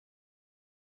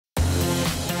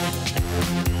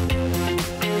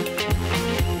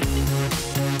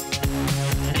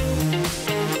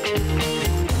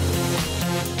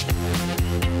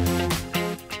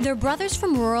brothers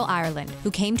from rural Ireland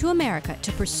who came to America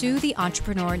to pursue the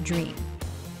entrepreneur dream.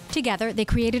 Together, they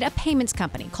created a payments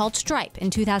company called Stripe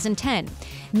in 2010,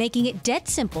 making it dead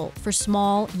simple for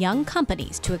small, young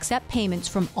companies to accept payments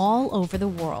from all over the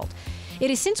world. It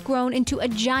has since grown into a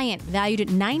giant valued at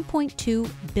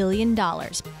 $9.2 billion.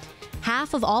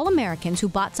 Half of all Americans who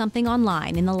bought something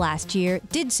online in the last year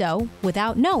did so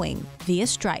without knowing via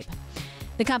Stripe.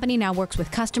 The company now works with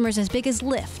customers as big as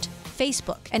Lyft,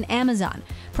 Facebook, and Amazon,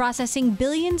 processing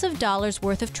billions of dollars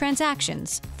worth of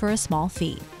transactions for a small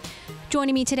fee.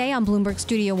 Joining me today on Bloomberg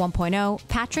Studio 1.0,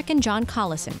 Patrick and John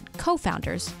Collison,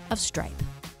 co-founders of Stripe.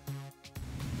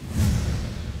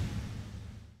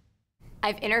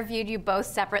 I've interviewed you both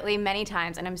separately many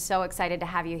times, and I'm so excited to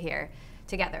have you here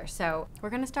together. So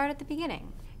we're going to start at the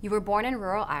beginning. You were born in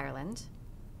rural Ireland.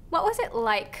 What was it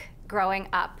like growing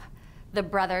up the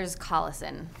brothers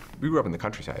Collison? We grew up in the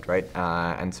countryside, right?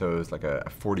 And so it was like a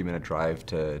 40-minute drive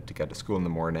to get to school in the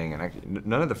morning. And actually,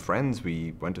 none of the friends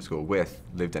we went to school with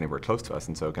lived anywhere close to us.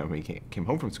 And so kind of when we came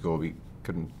home from school, we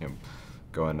couldn't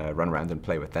go and run around and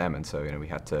play with them. And so we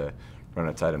had to run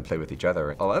outside and play with each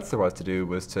other. All else there was to do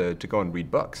was to go and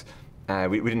read books.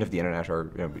 We didn't have the internet,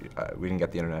 or we didn't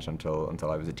get the internet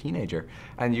until I was a teenager.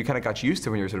 And you kind of got used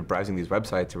to, when you're sort of browsing these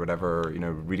websites or whatever,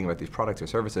 reading about these products or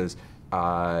services,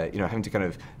 having to kind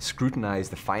of scrutinize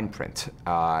the fine print,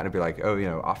 and it'd be like,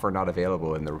 offer not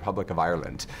available in the Republic of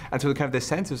Ireland. And so kind of this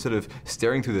sense of sort of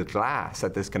staring through the glass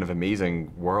at this kind of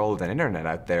amazing world and internet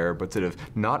out there, but sort of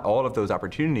not all of those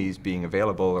opportunities being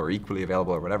available or equally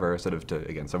available or whatever, sort of to,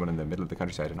 again, someone in the middle of the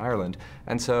countryside in Ireland.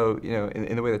 And so,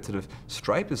 in the way that sort of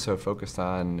Stripe is so focused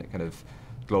on kind of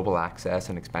global access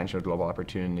and expansion of global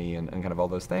opportunity and kind of all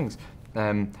those things.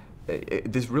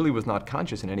 This really was not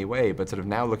conscious in any way, but sort of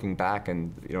now looking back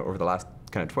and over the last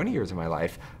kind of 20 years of my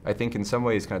life, I think in some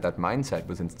ways kind of that mindset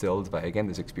was instilled by, again,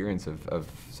 this experience of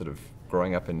sort of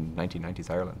growing up in 1990s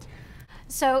Ireland.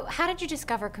 So how did you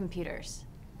discover computers?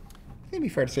 I think it'd be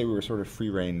fair to say we were sort of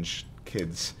free-range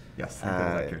kids. Yes,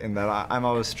 in that I'm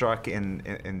always struck in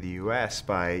the US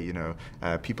by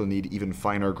people need even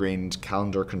finer grained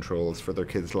calendar controls for their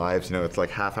kids' lives. It's like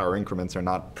half-hour increments are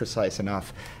not precise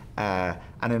enough.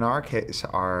 And in our case,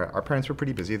 our parents were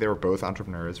pretty busy. They were both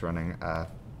entrepreneurs running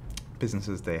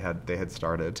businesses they had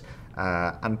started,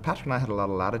 and Patrick and I had a lot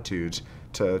of latitude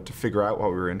to figure out what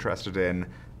we were interested in.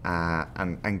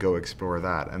 And go explore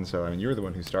that. And so, I mean, you're the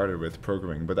one who started with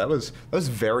programming, but that was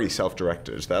very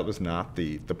self-directed. That was not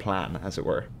the plan, as it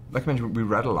were. Like I mentioned, we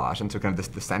read a lot, and so kind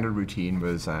of the standard routine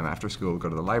was after school, go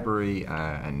to the library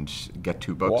and get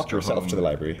 2 books. Walk yourself to the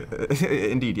library.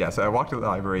 Indeed, yes. I walked to the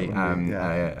library.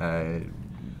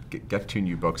 Get 2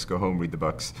 new books, go home, read the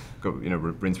books, go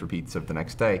rinse repeats of the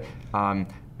next day.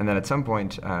 And then at some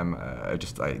point,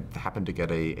 I happened to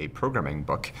get a programming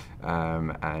book,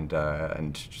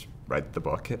 and just write the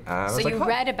book. So you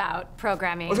read about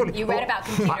programming. You read about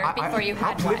computers before you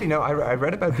had absolutely, one. No, I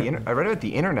read about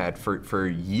the internet for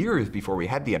years before we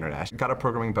had the internet. Got a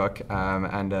programming book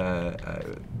and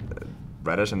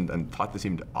read it and thought this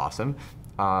seemed awesome.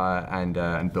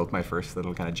 And built my first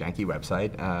little kind of janky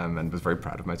website, and was very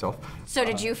proud of myself. So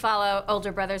did you follow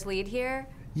older brother's lead here?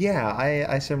 Yeah,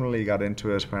 I similarly got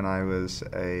into it when I was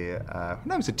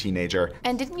a teenager.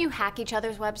 And didn't you hack each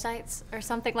other's websites or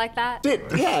something like that? Did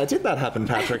that happen,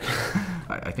 Patrick?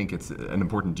 I think it's an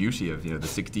important duty of the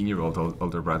 16-year-old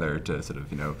older brother to sort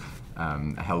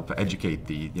of help educate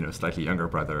the slightly younger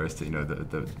brother as to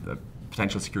the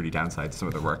potential security downsides to some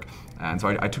of their work. And so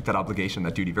I took that obligation,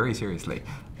 that duty, very seriously.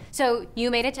 So you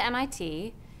made it to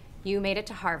MIT, you made it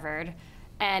to Harvard,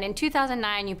 and in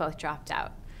 2009 you both dropped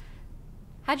out.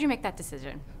 How'd you make that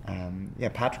decision?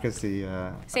 Patrick is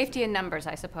the... Safety in numbers,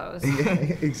 I suppose.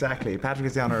 Exactly. Patrick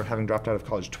is the honor of having dropped out of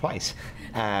college twice.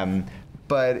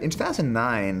 But in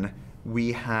 2009,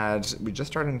 we just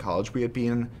started in college. We had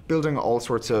been building all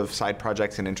sorts of side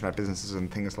projects and internet businesses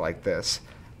and things like this.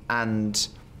 And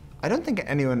I don't think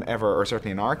anyone ever, or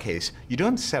certainly in our case, you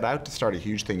don't set out to start a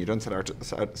huge thing. You don't set out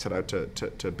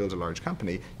to build a large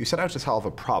company. You set out to solve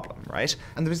a problem, right?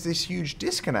 And there was this huge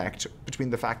disconnect between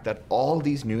the fact that all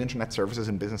these new internet services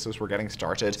and businesses were getting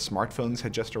started. Smartphones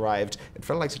had just arrived. It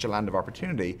felt like such a land of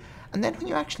opportunity. And then when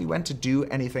you actually went to do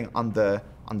anything on the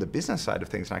business side of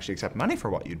things and actually accept money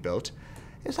for what you'd built,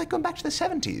 it was like going back to the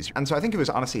 70s. And so I think it was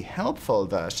honestly helpful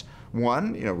that,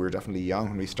 one, we were definitely young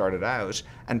when we started out,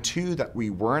 and two, that we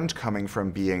weren't coming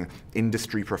from being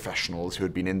industry professionals who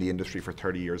had been in the industry for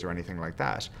 30 years or anything like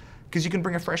that. Because you can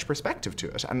bring a fresh perspective to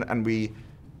it. And we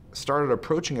started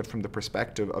approaching it from the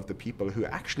perspective of the people who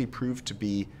actually proved to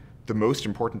be the most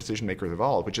important decision makers of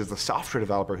all, which is the software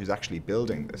developer who's actually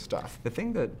building this stuff. The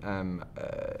thing that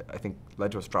I think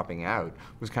led to us dropping out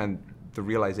was kind of the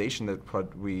realization that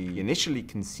what we initially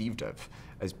conceived of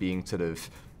as being sort of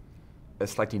a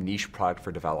slightly niche product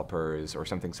for developers or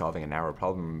something solving a narrow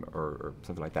problem or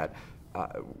something like that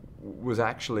was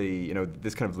actually,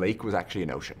 this kind of lake was actually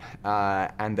an ocean.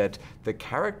 And that the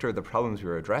character of the problems we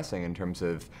were addressing in terms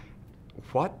of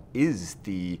what is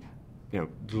the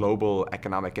global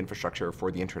economic infrastructure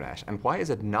for the internet, and why is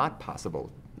it not possible,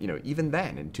 even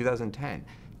then in 2010,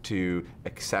 to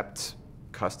accept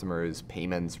customers,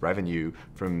 payments, revenue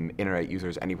from internet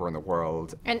users anywhere in the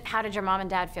world. And how did your mom and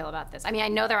dad feel about this? I mean, I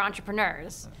know they're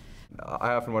entrepreneurs.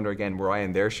 I often wonder, again, were I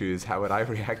in their shoes, how would I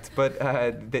react? But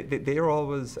they are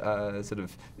always sort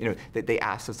of, they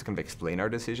asked us to kind of explain our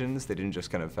decisions. They didn't just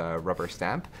kind of rubber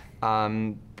stamp.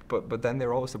 But then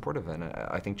they're always supportive, and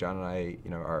I think John and I,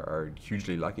 are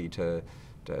hugely lucky to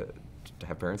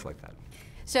have parents like that.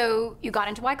 So you got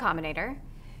into Y Combinator,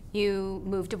 you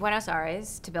moved to Buenos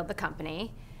Aires to build the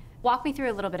company. Walk me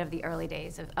through a little bit of the early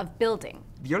days of building.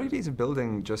 The early days of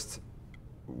building just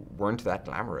weren't that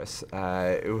glamorous.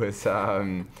 It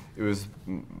was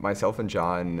myself and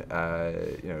John,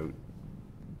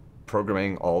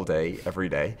 programming all day, every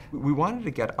day. We wanted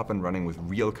to get up and running with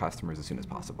real customers as soon as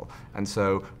possible. And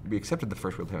so we accepted the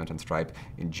first real payment on Stripe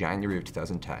in January of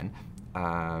 2010,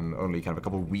 only kind of a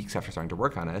couple of weeks after starting to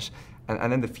work on it.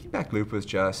 And then the feedback loop was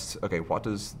just, okay, what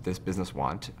does this business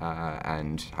want?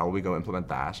 And how will we go implement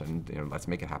that? And let's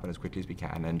make it happen as quickly as we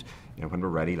can. And when we're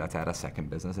ready, let's add a second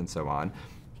business and so on.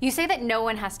 You say that no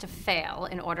one has to fail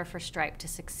in order for Stripe to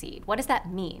succeed. What does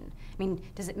that mean? I mean,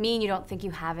 does it mean you don't think you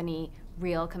have any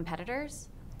real competitors?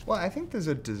 Well, I think there's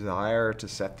a desire to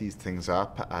set these things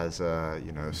up as a,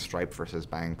 Stripe versus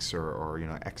banks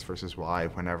or X versus Y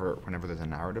whenever there's a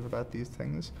narrative about these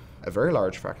things. A very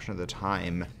large fraction of the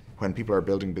time when people are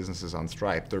building businesses on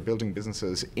Stripe, they're building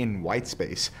businesses in white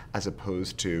space as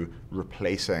opposed to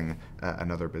replacing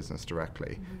another business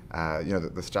directly.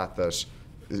 Mm-hmm. The stat that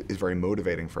is very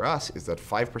motivating for us is that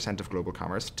 5% of global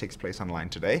commerce takes place online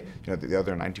today. The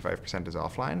other 95% is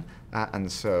offline.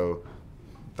 And so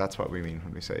that's what we mean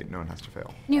when we say no one has to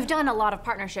fail. You've done a lot of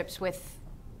partnerships with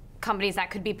companies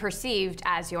that could be perceived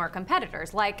as your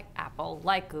competitors, like Apple,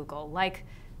 like Google, like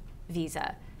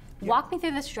Visa. Walk me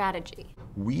through the strategy.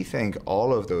 We think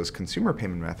all of those consumer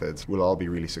payment methods will all be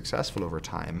really successful over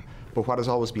time. But what has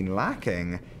always been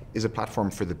lacking is a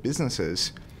platform for the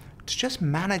businesses to just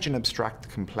manage and abstract the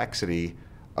complexity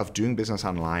of doing business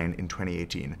online in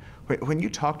 2018. When you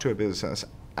talk to a business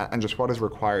and just what is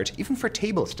required, even for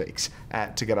table stakes,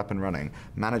 to get up and running,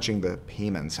 managing the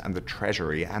payments and the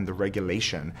treasury and the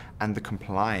regulation and the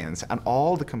compliance and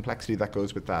all the complexity that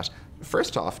goes with that.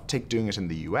 First off, take doing it in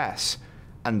the US,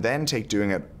 and then take doing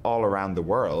it all around the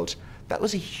world. That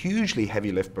was a hugely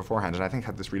heavy lift beforehand, and I think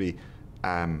had this really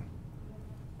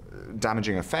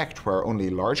damaging effect where only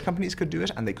large companies could do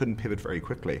it and they couldn't pivot very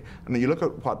quickly. And then you look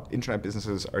at what internet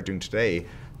businesses are doing today,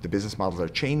 the business models are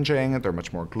changing, they're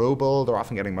much more global, they're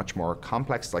often getting much more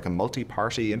complex, like a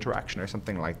multi-party interaction or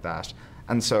something like that.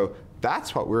 And so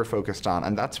that's what we're focused on,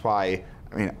 and that's why,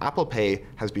 Apple Pay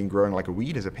has been growing like a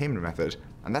weed as a payment method,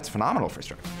 and that's phenomenal for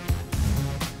Stripe.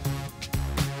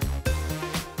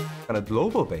 On a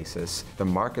global basis, the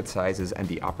market sizes and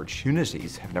the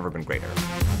opportunities have never been greater.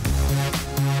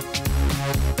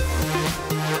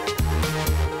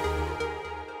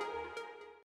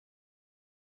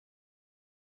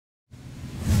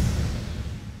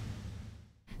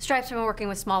 Stripe's been working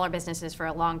with smaller businesses for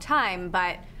a long time,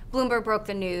 but Bloomberg broke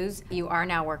the news. You are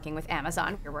now working with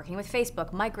Amazon. You're working with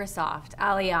Facebook, Microsoft,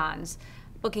 Allianz,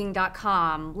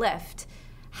 Booking.com, Lyft.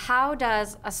 How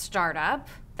does a startup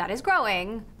that is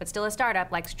growing, but still a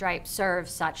startup like Stripe, serve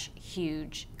such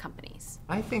huge companies?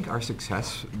 I think our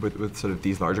success with sort of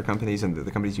these larger companies and the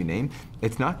companies you name,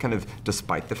 it's not kind of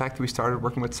despite the fact that we started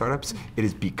working with startups, it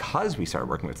is because we started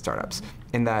working with startups.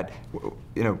 In that,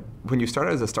 when you start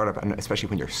as a startup, and especially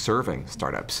when you're serving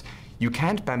startups, you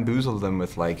can't bamboozle them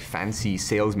with like fancy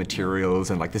sales materials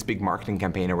and like this big marketing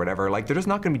campaign or whatever. Like, they're just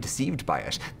not going to be deceived by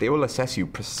it. They will assess you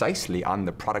precisely on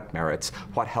the product merits,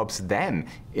 what helps them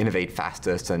innovate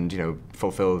fastest and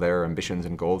fulfill their ambitions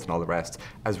and goals and all the rest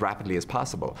as rapidly as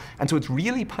possible. And so it's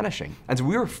really punishing. And so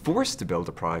we were forced to build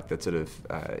a product that sort of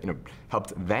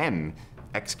helped them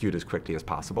execute as quickly as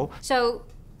possible. So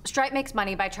Stripe makes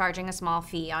money by charging a small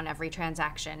fee on every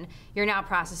transaction. You're now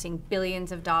processing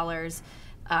billions of dollars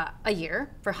a year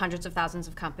for hundreds of thousands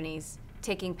of companies,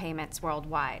 taking payments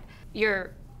worldwide.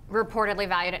 You're reportedly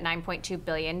valued at $9.2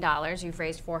 billion. You've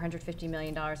raised $450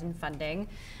 million in funding.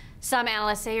 Some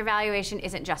analysts say your valuation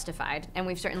isn't justified, and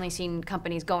we've certainly seen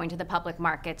companies going to the public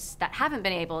markets that haven't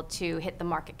been able to hit the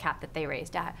market cap that they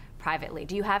raised at privately.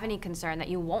 Do you have any concern that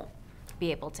you won't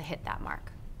be able to hit that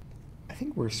mark? I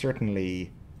think we're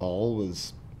certainly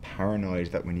always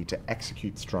paranoid that we need to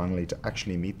execute strongly to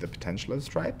actually meet the potential of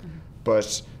Stripe. Mm-hmm.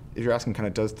 But if you're asking kind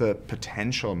of does the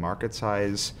potential market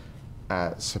size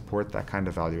support that kind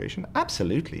of valuation?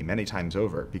 Absolutely, many times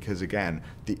over, because again,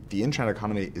 the internet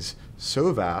economy is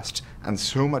so vast and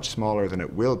so much smaller than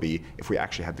it will be if we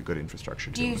actually had the good infrastructure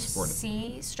to support it. Do you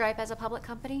see Stripe as a public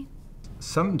company?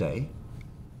 Someday,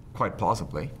 quite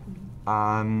plausibly.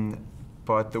 Mm-hmm.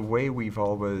 But the way we've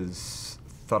always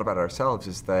thought about ourselves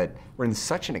is that we're in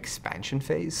such an expansion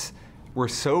phase. We're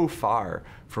so far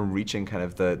from reaching kind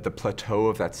of the plateau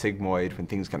of that sigmoid when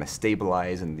things kind of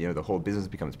stabilize and the whole business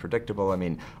becomes predictable. I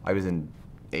mean, I was in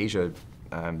Asia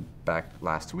back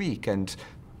last week, and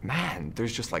man,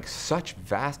 there's just like such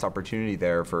vast opportunity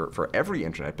there for every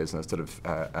internet business, sort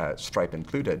of Stripe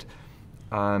included,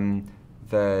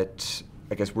 that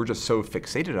I guess we're just so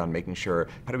fixated on making sure,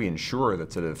 how do we ensure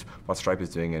that sort of what Stripe is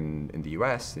doing in the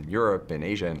US, in Europe, in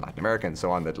Asia, in Latin America, and so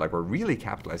on, that like we're really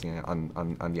capitalizing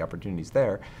on the opportunities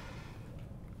there.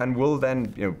 And we'll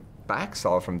then back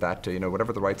solve from that to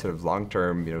whatever the right sort of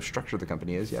long-term structure of the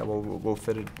company is. Yeah, we'll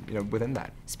fit it within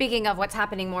that. Speaking of what's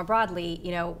happening more broadly,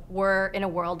 we're in a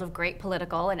world of great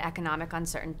political and economic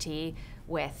uncertainty,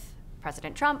 with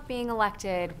President Trump being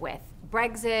elected, with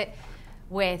Brexit,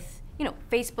 with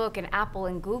Facebook and Apple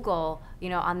and Google,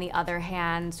 on the other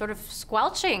hand, sort of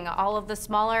squelching all of the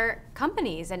smaller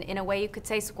companies, and in a way you could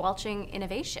say squelching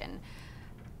innovation.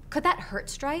 Could that hurt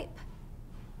Stripe,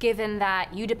 given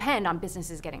that you depend on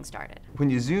businesses getting started?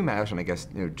 When you zoom out and I guess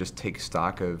just take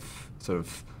stock of sort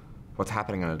of what's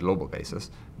happening on a global basis,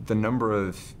 the number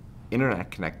of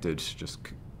internet-connected just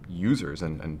users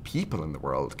and people in the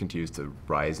world continues to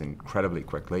rise incredibly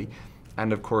quickly.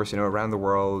 And of course, around the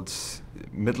world,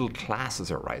 middle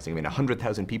classes are rising. I mean,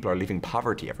 100,000 people are leaving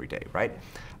poverty every day, right?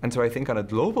 And so I think on a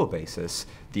global basis,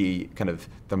 the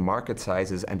market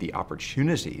sizes and the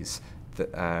opportunities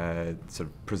that sort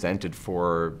of presented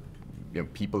for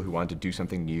people who want to do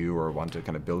something new or want to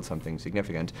kind of build something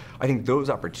significant, I think those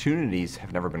opportunities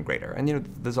have never been greater. And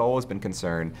there's always been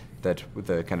concern that with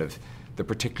the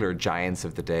particular giants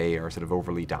of the day are sort of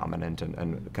overly dominant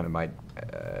and kind of might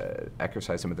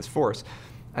exercise some of this force.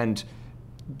 And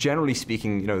generally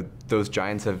speaking, those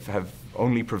giants have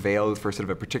only prevailed for sort of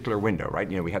a particular window, right?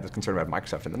 We had this concern about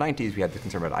Microsoft in the 90s, we had the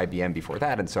concern about IBM before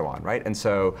that, and so on, right? And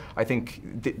so I think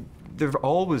there have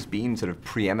always been sort of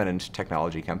preeminent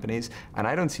technology companies, and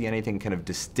I don't see anything kind of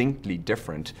distinctly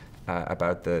different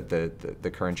about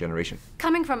the current generation.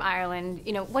 Coming from Ireland,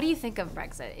 what do you think of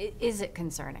Brexit? Is it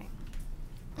concerning?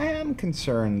 I am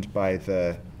concerned by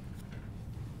the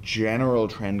general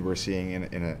trend we're seeing in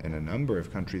a number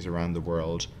of countries around the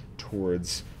world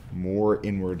towards more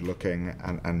inward-looking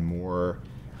and more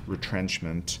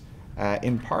retrenchment,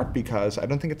 in part because I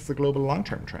don't think it's the global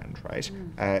long-term trend, right?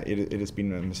 It has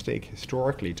been a mistake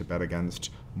historically to bet against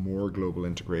more global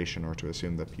integration or to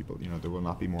assume that people, there will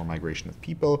not be more migration of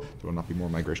people, there will not be more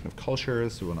migration of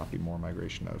cultures, there will not be more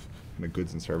migration of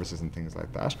goods and services and things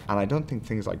like that. And I don't think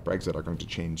things like Brexit are going to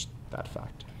change that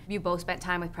fact. You both spent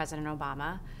time with President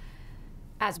Obama.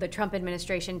 As the Trump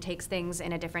administration takes things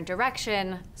in a different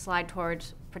direction, slide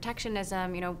towards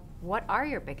protectionism, what are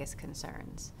your biggest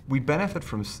concerns? We benefit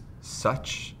from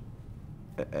such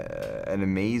an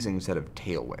amazing set of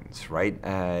tailwinds, right?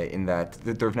 In that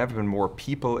there have never been more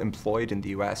people employed in the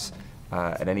US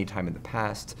at any time in the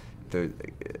past. The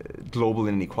global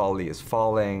inequality is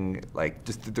falling. Like,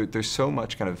 there's so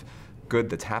much kind of good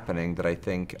that's happening that I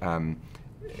think.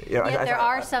 There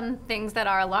are some things that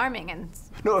are alarming and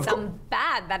some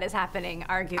bad that is happening,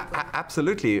 arguably.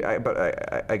 Absolutely,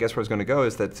 but I guess where I was going to go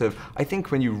is that I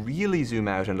think when you really zoom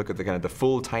out and look at the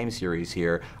full time series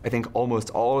here, I think almost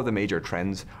all of the major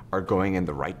trends are going in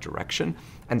the right direction.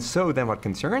 And so then what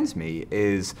concerns me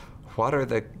is what are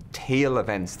the tail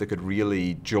events that could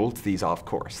really jolt these off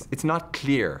course? It's not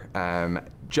clear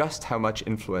just how much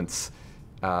influence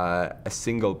a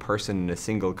single person in a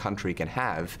single country can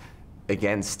have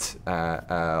against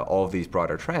all of these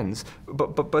broader trends,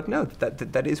 but no,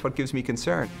 that is what gives me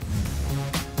concern.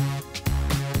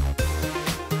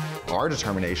 Our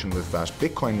determination was that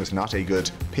Bitcoin was not a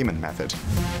good payment method.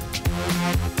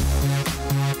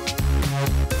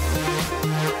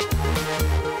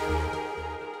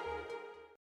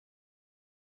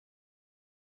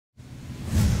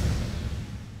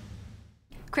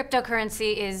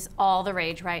 Cryptocurrency is all the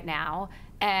rage right now.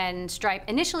 and Stripe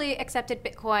initially accepted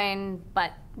Bitcoin,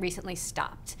 but recently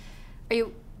stopped. Are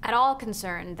you at all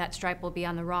concerned that Stripe will be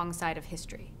on the wrong side of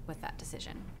history with that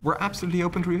decision? We're absolutely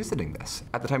open to revisiting this.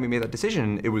 At the time we made that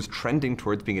decision, it was trending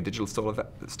towards being a digital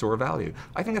store of value.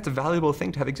 I think that's a valuable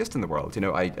thing to have exist in the world. You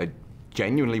know, I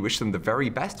genuinely wish them the very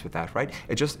best with that, right?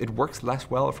 It works less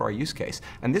well for our use case.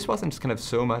 And this wasn't kind of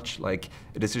so much like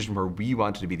a decision where we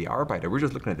wanted to be the arbiter. We're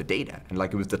just looking at the data, and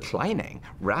like it was declining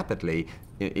rapidly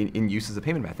in use as a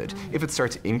payment method. If it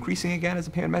starts increasing again as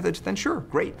a payment method, then sure,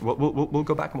 great. We'll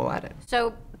go back and we'll add it.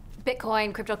 So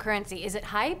Bitcoin, cryptocurrency, is it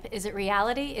hype? Is it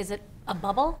reality? Is it a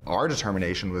bubble? Our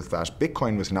determination was that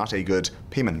Bitcoin was not a good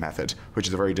payment method, which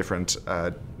is a very different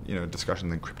discussion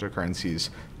than cryptocurrencies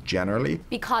generally.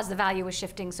 Because the value was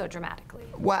shifting so dramatically.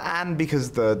 Well, and because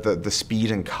the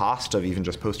speed and cost of even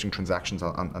just posting transactions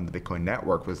on the Bitcoin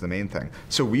network was the main thing.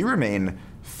 So we remain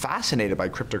fascinated by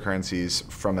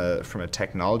cryptocurrencies from a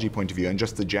technology point of view and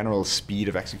just the general speed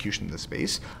of execution in the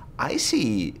space. I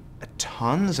see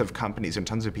tons of companies and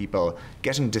tons of people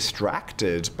getting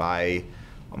distracted by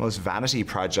almost vanity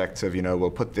projects of, we'll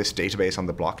put this database on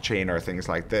the blockchain or things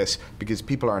like this, because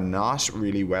people are not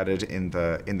really wedded in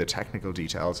the technical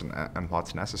details and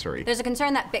what's necessary. There's a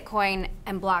concern that Bitcoin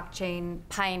and blockchain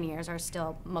pioneers are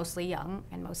still mostly young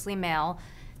and mostly male.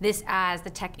 This as the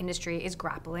tech industry is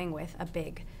grappling with a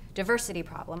big diversity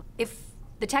problem. If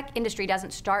the tech industry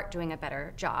doesn't start doing a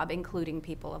better job, including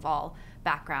people of all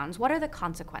backgrounds, what are the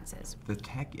consequences? The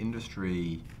tech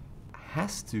industry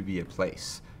has to be a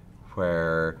place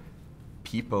where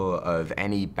people of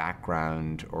any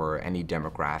background or any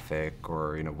demographic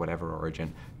or whatever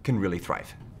origin can really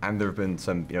thrive. And there have been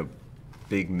some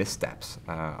big missteps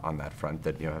on that front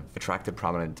that have attracted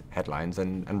prominent headlines,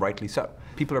 and rightly so.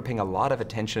 People are paying a lot of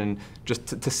attention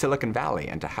just to Silicon Valley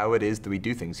and to how it is that we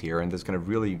do things here, and there's kind of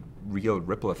really real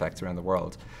ripple effects around the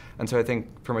world. And so I think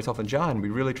for myself and John, we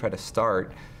really try to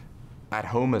start at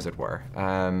home, as it were,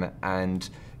 and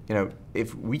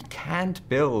if we can't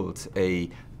build a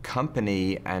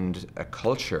company and a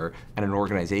culture and an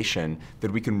organization that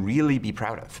we can really be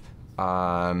proud of,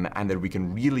 and that we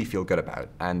can really feel good about,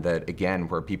 and that, again,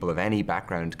 where people of any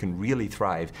background can really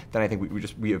thrive, then I think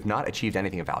we have not achieved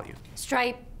anything of value.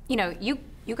 Stripe,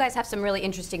 you guys have some really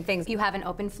interesting things. You have an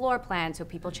open floor plan, so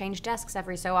people change desks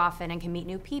every so often and can meet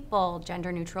new people,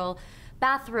 gender-neutral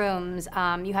bathrooms.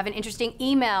 You have an interesting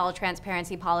email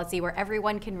transparency policy where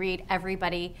everyone can read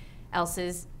everybody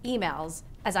else's emails,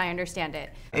 as I understand it.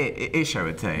 Ish, I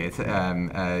would say. It's,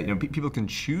 people can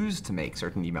choose to make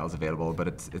certain emails available, but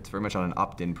it's very much on an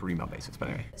opt-in per email basis. But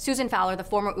anyway. Susan Fowler, the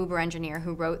former Uber engineer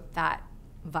who wrote that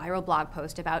viral blog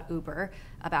post about Uber,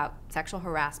 about sexual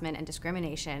harassment and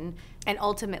discrimination, and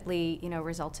ultimately,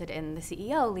 resulted in the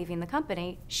CEO leaving the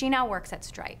company, she now works at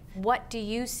Stripe. What do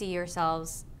you see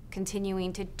yourselves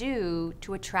continuing to do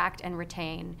to attract and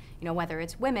retain, whether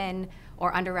it's women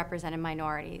or underrepresented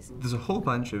minorities? There's a whole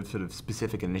bunch of sort of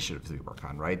specific initiatives we work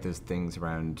on, right? There's things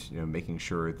around, making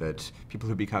sure that people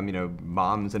who become,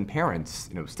 moms and parents,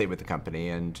 stay with the company,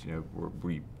 and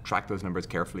we track those numbers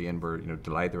carefully, and we're,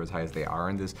 delighted they're as high as they are.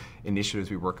 And there's initiatives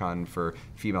we work on for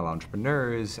female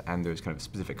entrepreneurs, and there's kind of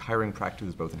specific hiring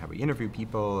practices, both in how we interview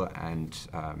people and,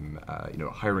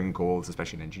 hiring goals,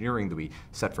 especially in engineering, that we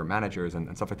set for managers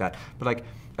and stuff like that. But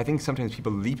I think sometimes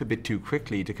people leap a bit too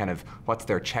quickly to kind of what's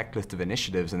their checklist of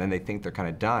initiatives, and then they think they're kind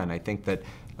of done. I think that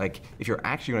if you're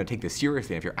actually going to take this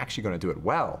seriously, if you're actually going to do it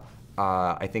well,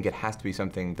 I think it has to be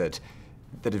something that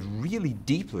is really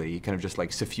deeply kind of just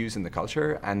suffused in the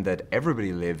culture, and that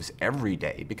everybody lives every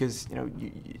day. Because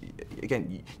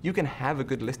you can have a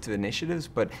good list of initiatives,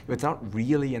 but if it's not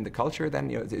really in the culture, then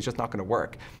it's just not going to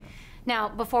work. Now,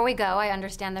 before we go, I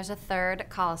understand there's a third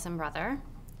Collison brother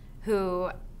who,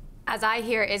 as I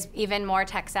hear, is even more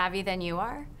tech savvy than you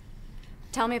are.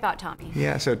 Tell me about Tommy.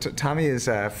 Yeah, so Tommy is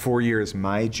 4 years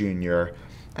my junior,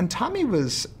 and Tommy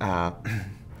was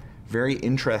very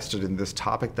interested in this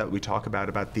topic that we talk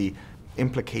about the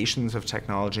implications of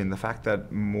technology and the fact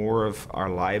that more of our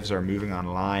lives are moving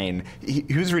online. He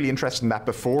was really interested in that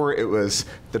before it was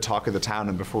the talk of the town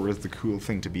and before it was the cool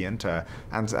thing to be into.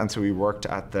 And so we worked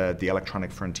at the Electronic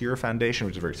Frontier Foundation,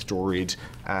 which is a very storied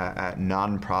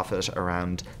non-profit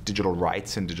around digital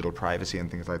rights and digital privacy and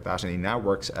things like that. And he now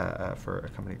works for a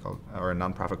company a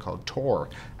non-profit called Tor,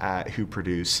 who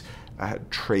produce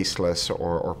traceless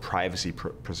or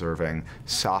privacy-preserving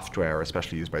software,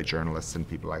 especially used by journalists and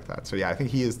people like that. So yeah, I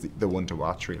think he is the one to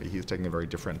watch, really. He's taking a very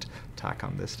different tack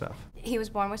on this stuff. He was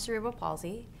born with cerebral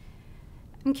palsy.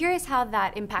 I'm curious how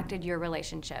that impacted your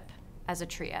relationship as a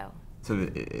trio.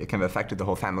 So it kind of affected the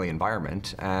whole family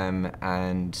environment.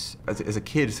 And as a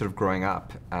kid sort of growing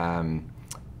up,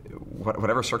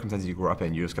 whatever circumstances you grew up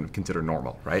in, you just kind of consider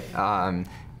normal, right?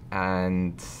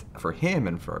 And for him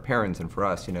and for our parents and for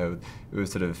us, it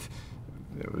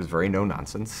was very no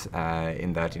nonsense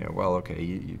in that, well,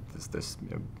 okay, there's this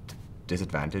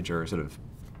disadvantage or sort of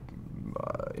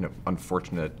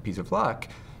unfortunate piece of luck.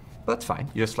 But that's fine.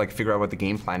 You just figure out what the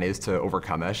game plan is to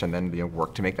overcome it, and then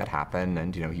work to make that happen.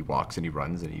 And he walks and he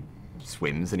runs and he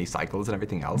swims and he cycles and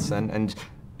everything else. And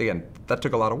again, that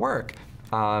took a lot of work.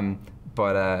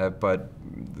 But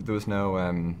there was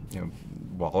no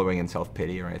wallowing in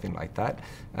self-pity or anything like that.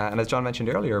 And as John mentioned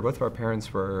earlier, both of our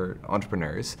parents were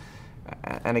entrepreneurs.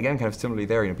 And again, kind of similarly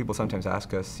there, people sometimes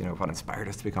ask us, what inspired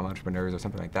us to become entrepreneurs or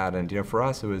something like that. And for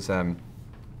us, it was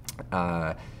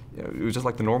just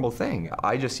like the normal thing.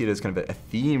 I just see it as kind of a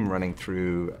theme running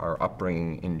through our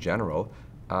upbringing in general,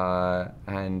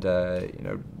 and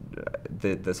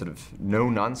the sort of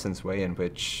no-nonsense way in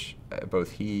which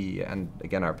both he and,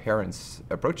 again, our parents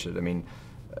approached it. I mean,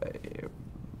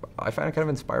 I find it kind of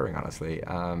inspiring, honestly,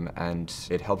 and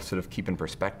it helps sort of keep in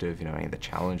perspective, any of the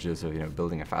challenges of,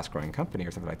 building a fast-growing company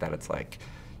or something like that. It's like,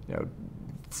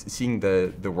 seeing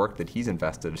the work that he's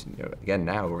invested, again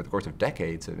now over the course of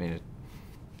decades. I mean,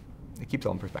 it keeps it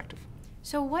all in perspective.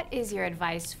 So what is your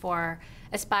advice for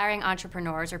aspiring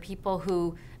entrepreneurs or people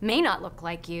who may not look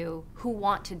like you, who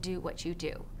want to do what you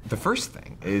do? The first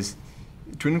thing is,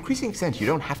 to an increasing extent, you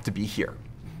don't have to be here.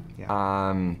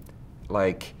 Yeah.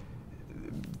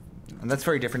 And that's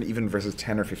very different even versus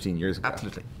 10 or 15 years ago.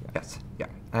 Absolutely, yes, yeah.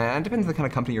 And it depends on the kind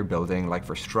of company you're building. Like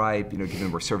for Stripe,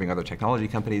 given we're serving other technology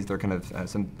companies, there are kind of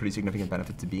some pretty significant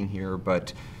benefits to being here,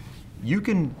 but you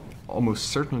can almost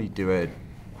certainly do it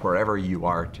wherever you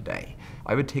are today.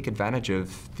 I would take advantage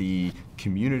of the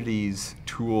communities,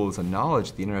 tools, and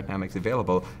knowledge the internet now makes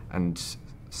available and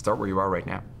start where you are right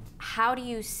now. How do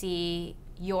you see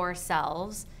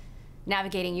yourselves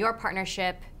navigating your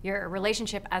partnership, your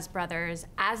relationship as brothers,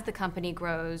 as the company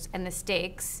grows and the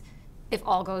stakes, if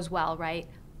all goes well, right,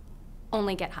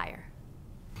 only get higher?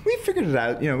 We've figured it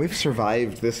out. We've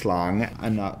survived this long.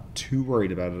 I'm not too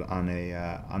worried about it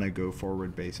on a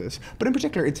go-forward basis. But in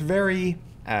particular, it's very...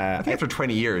 I think after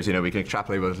 20 years, we can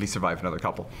extrapolate, we'll at least survive another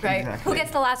couple. Right. Exactly. Who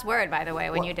gets the last word, by the way,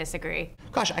 when you disagree?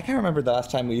 Gosh, I can't remember the last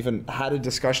time we even had a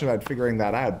discussion about figuring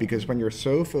that out, because when you're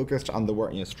so focused on the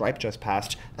work, Stripe just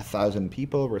passed 1,000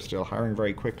 people, we're still hiring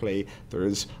very quickly,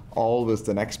 there's always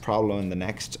the next problem and the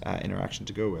next interaction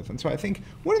to go with. And so I think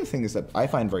one of the things that I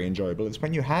find very enjoyable is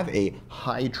when you have a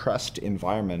high trust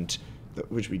environment,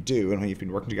 which we do, and when you've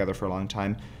been working together for a long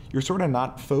time, you're sort of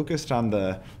not focused on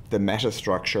the meta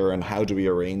structure and how do we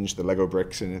arrange the Lego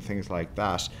bricks and things like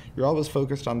that. You're always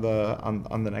focused on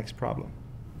the next problem.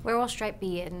 Where will Stripe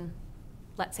be in,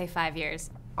 let's say, 5 years?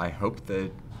 I hope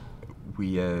that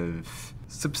we have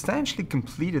substantially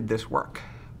completed this work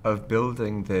of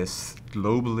building this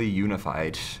globally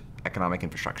unified economic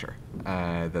infrastructure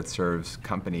that serves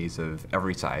companies of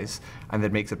every size, and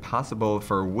that makes it possible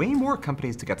for way more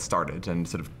companies to get started, and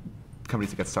sort of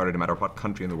companies to get started no matter what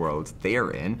country in the world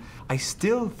they're in. I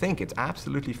still think it's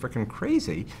absolutely freaking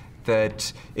crazy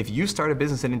that if you start a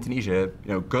business in Indonesia,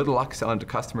 good luck selling to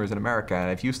customers in America, and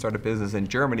if you start a business in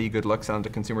Germany, good luck selling to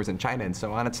consumers in China, and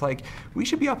so on. It's like, we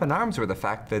should be up in arms over the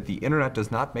fact that the internet does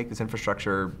not make this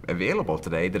infrastructure available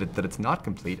today, that it's not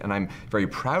complete, and I'm very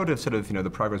proud of sort of, the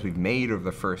progress we've made over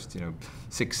the first,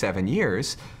 6-7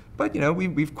 years. But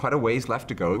we've quite a ways left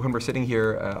to go. When we're sitting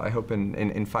here, I hope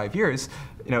in 5 years,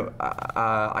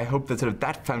 I hope that sort of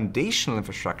that foundational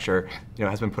infrastructure,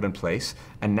 has been put in place,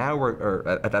 and now or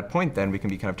at that point, then we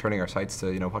can be kind of turning our sights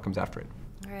to what comes after it.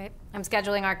 All right, I'm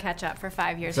scheduling our catch up for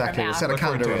 5 years exactly. from now. Set a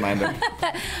calendar reminder.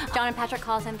 John and Patrick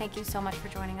Collison, thank you so much for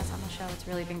joining us on the show. It's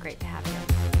really been great to have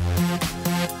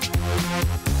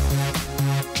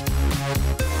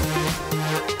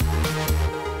you.